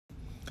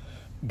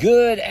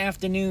Good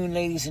afternoon,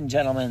 ladies and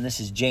gentlemen.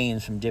 This is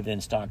James from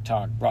Dividend Stock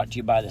Talk, brought to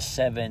you by the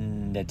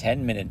 7 to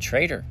 10 Minute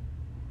Trader,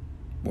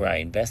 where I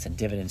invest in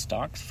dividend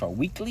stocks for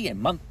weekly and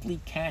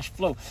monthly cash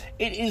flow.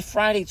 It is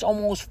Friday. It's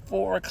almost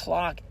 4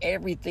 o'clock.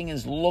 Everything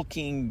is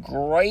looking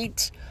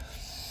great.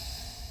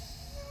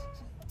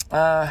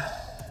 I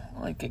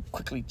could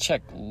quickly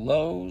check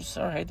lows.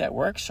 All right, that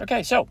works.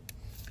 Okay, so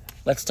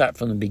let's start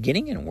from the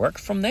beginning and work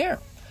from there.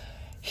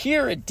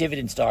 Here at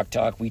Dividend Stock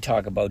Talk, we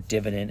talk about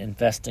dividend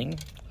investing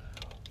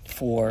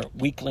for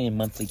weekly and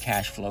monthly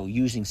cash flow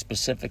using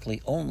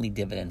specifically only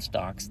dividend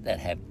stocks that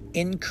have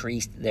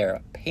increased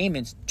their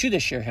payments to the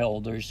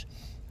shareholders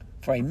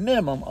for a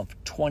minimum of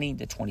 20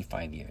 to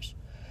 25 years.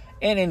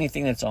 And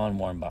anything that's on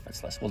Warren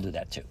Buffett's list, we'll do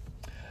that too.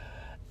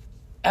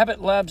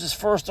 Abbott Labs is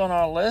first on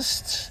our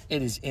list.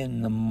 It is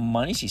in the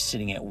money. She's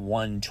sitting at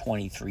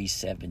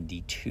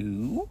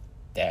 123.72.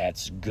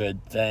 That's a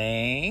good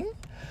thing.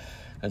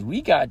 Because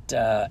we got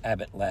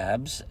Abbott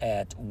Labs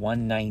at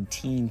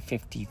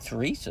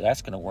 119.53, so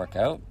that's going to work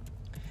out.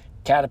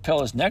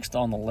 Caterpillar's next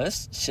on the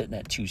list, sitting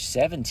at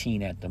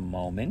 217 at the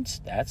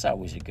moment. That's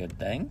always a good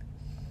thing.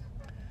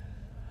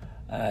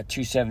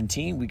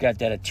 217, we got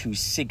that at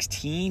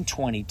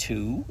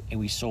 216.22, and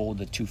we sold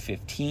the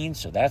 215,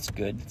 so that's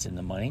good. It's in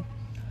the money.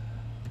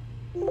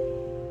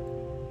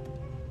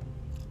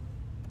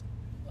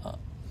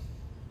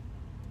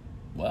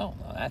 Well,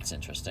 that's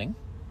interesting.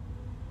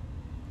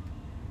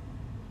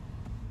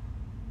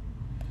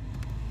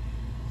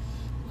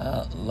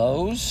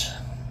 Lowe's.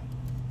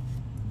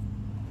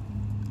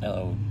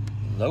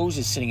 Lowe's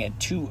is sitting at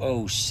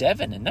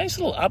 207. A nice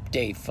little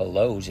update for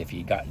Lowe's if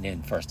you gotten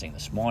in first thing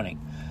this morning.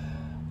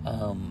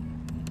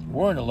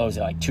 We're in the Lowe's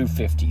at like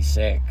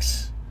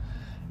 256.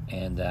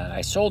 And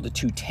I sold the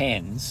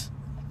 210s.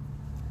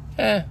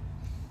 Made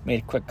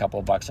a quick couple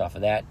of bucks off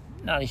of that.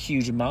 Not a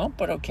huge amount,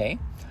 but okay.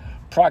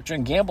 Procter &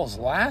 Gamble's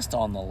last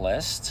on the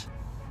list.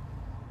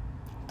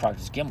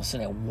 Procter & Gamble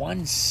sitting at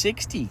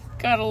 160.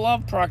 Gotta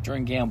love Procter &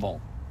 Gamble.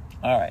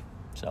 All right,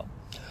 so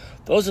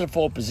those are the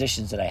 4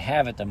 positions that I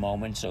have at the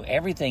moment. So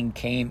everything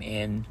came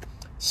in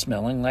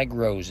smelling like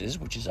roses,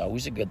 which is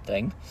always a good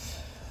thing.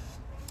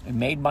 We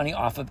made money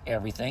off of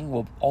everything.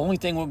 Well, only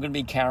thing we're going to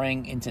be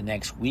carrying into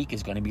next week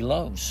is going to be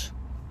Lowe's.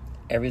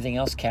 Everything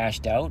else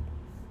cashed out.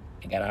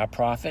 I got our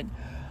profit.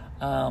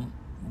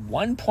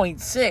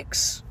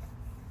 1.6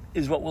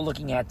 is what we're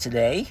looking at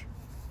today,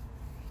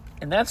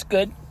 and that's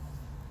good.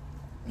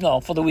 No,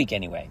 for the week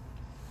anyway.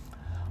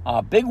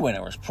 Big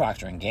winner was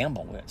Procter &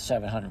 Gamble. We got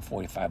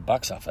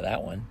 $745 off of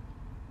that one.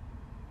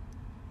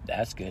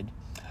 That's good.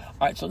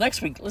 All right, so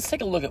next week, let's take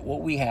a look at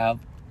what we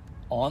have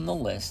on the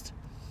list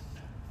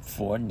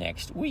for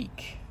next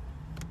week.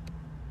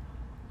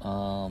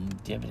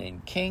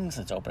 Dividend Kings.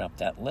 Let's open up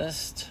that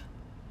list.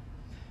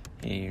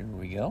 Here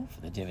we go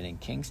for the Dividend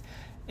Kings.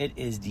 It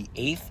is the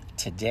 8th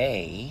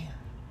today.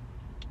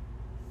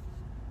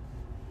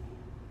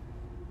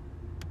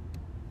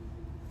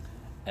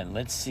 And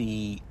let's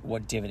see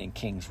what Dividend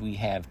Kings we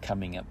have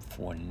coming up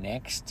for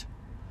next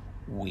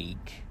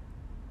week.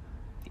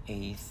 The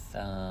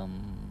 8th.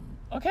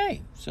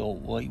 Okay, so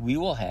we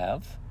will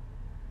have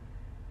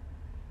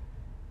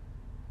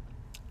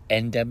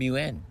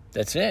NWN.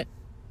 That's it.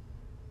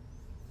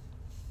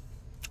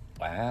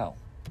 Wow.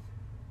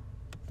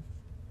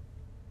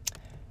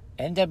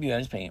 NWN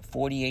is paying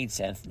 48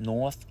 cents.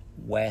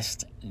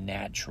 Northwest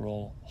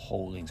Natural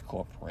Holdings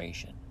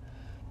Corporation.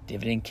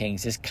 Dividend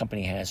Kings, this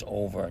company has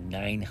over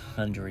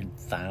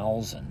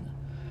 900,000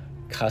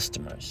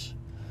 customers.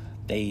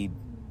 They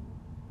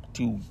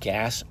do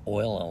gas,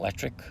 oil, and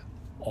electric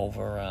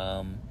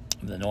over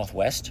the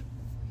Northwest.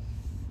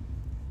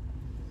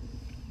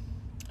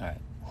 All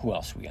right, who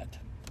else we got?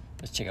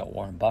 Let's check out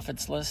Warren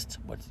Buffett's list.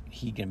 What's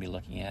he going to be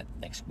looking at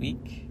next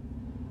week?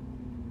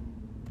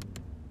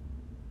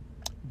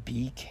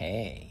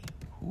 BK.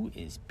 Who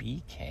is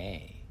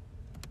BK?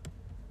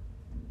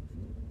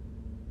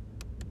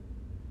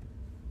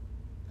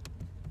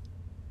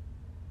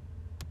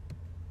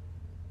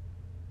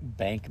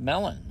 Bank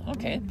Mellon.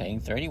 Okay, paying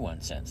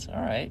 31 cents.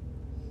 All right.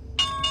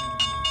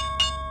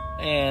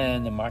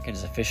 And the market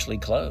is officially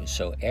closed.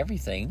 So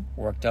everything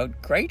worked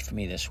out great for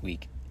me this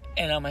week.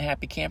 And I'm a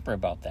happy camper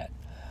about that.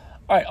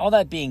 All right, all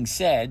that being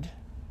said,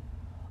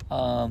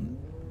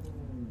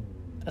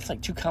 that's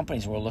like 2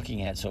 companies we're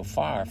looking at so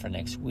far for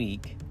next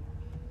week.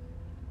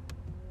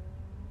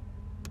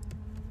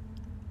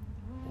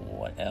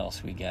 What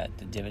else? We got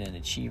the Dividend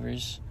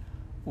Achievers.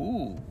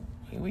 Ooh,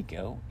 here we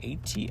go.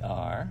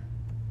 ATR,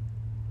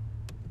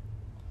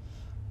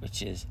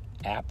 which is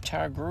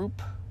Aptar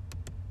Group,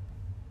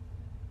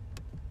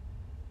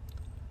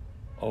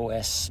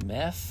 O.S.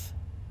 Smith,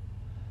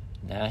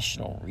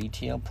 National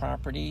Retail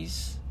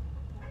Properties,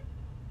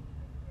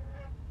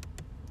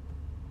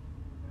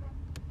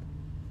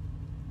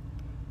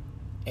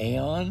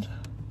 Aon.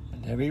 I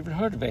never even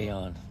heard of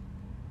Aon.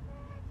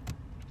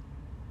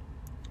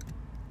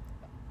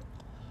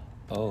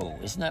 Oh,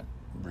 isn't that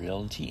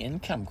Realty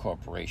Income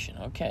Corporation?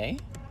 Okay.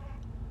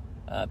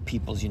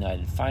 People's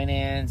United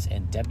Finance,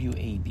 and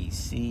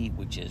WABC,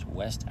 which is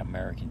West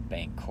American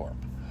Bank Corp.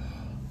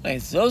 Okay,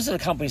 so those are the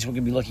companies we're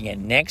going to be looking at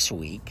next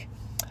week.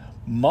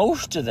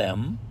 Most of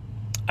them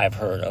I've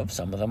heard of.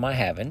 Some of them I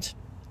haven't.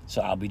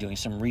 So I'll be doing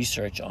some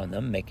research on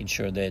them, making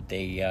sure that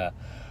they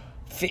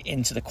fit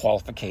into the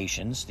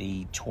qualifications,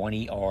 the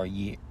 20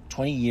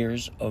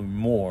 years or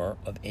more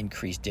of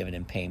increased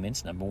dividend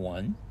payments, number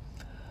one.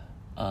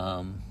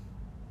 And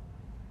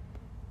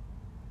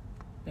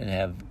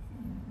have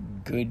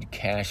good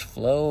cash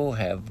flow,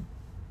 have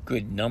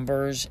good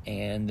numbers,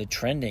 and the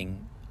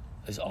trending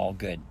is all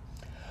good.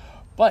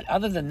 But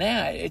other than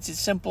that, it's a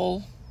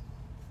simple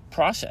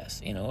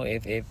process.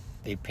 If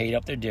they paid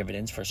up their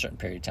dividends for a certain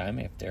period of time,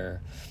 if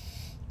they're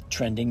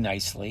trending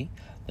nicely,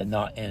 they're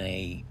not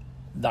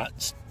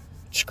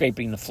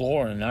scraping the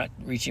floor and not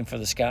reaching for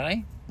the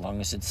sky. As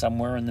long as it's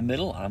somewhere in the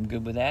middle, I'm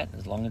good with that.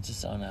 As long as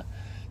it's on a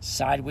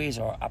sideways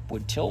or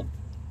upward tilt,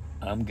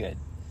 I'm good.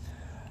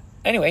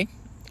 Anyway,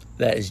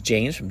 that is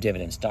James from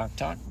Dividend Stock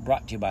Talk,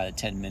 brought to you by the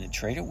 10-Minute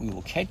Trader. We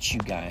will catch you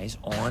guys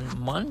on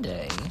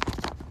Monday.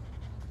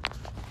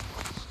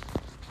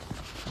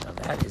 Now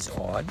that is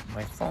odd.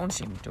 My phone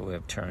seems to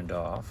have turned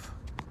off.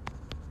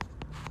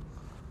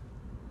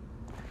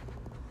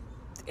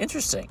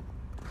 Interesting.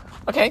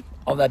 Okay,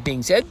 all that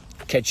being said,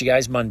 catch you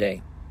guys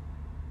Monday.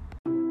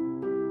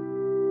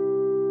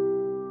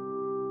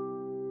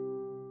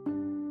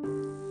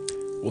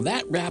 Well,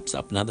 that wraps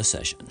up another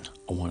session.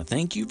 I want to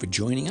thank you for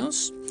joining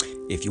us.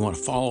 If you want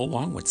to follow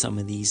along with some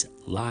of these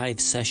live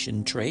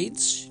session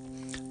trades,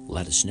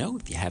 let us know.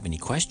 If you have any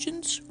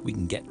questions, we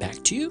can get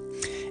back to you.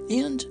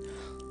 And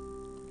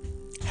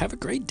have a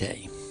great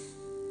day.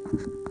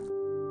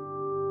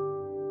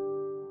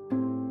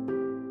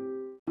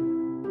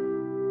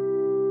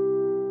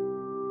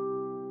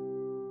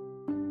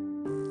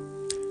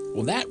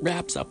 Well, that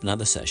wraps up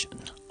another session.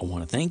 I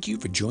want to thank you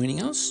for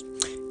joining us.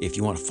 If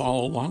you want to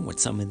follow along with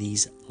some of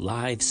these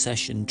live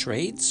session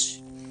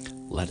trades,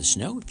 let us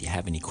know. If you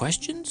have any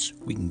questions,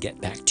 we can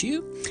get back to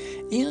you.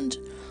 And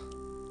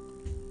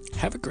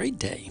have a great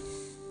day.